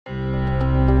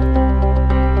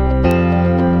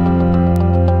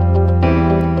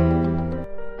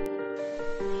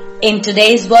In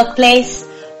today's workplace,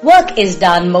 work is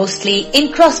done mostly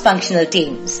in cross-functional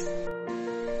teams.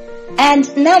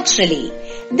 And naturally,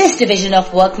 this division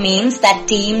of work means that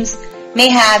teams may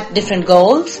have different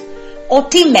goals or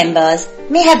team members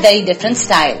may have very different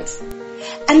styles.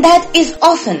 And that is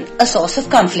often a source of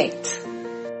conflicts.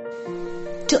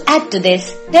 To add to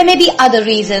this, there may be other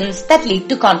reasons that lead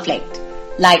to conflict,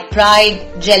 like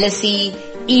pride, jealousy,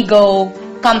 ego,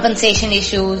 compensation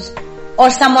issues, or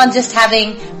someone just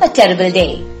having a terrible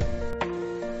day.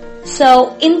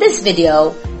 So in this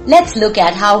video, let's look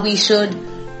at how we should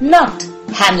not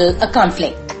handle a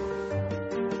conflict.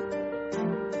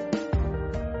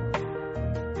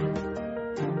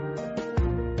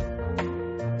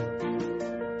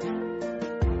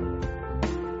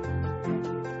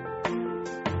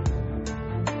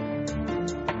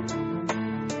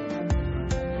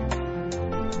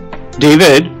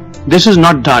 David, this is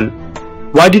not done.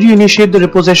 Why did you initiate the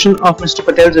repossession of Mr.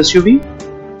 Patel's SUV?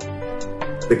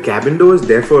 The cabin door is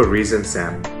there for a reason,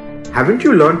 Sam. Haven't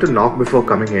you learned to knock before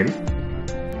coming in?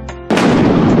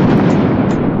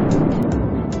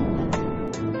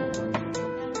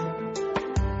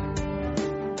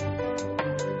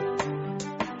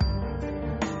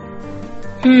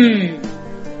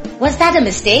 Was that a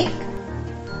mistake?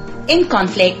 In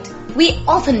conflict, we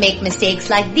often make mistakes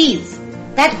like these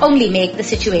that only make the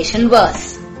situation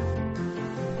worse.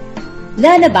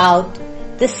 Learn about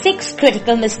the 6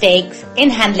 critical mistakes in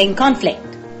handling conflict.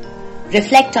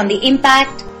 Reflect on the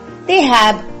impact they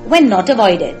have when not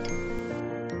avoided.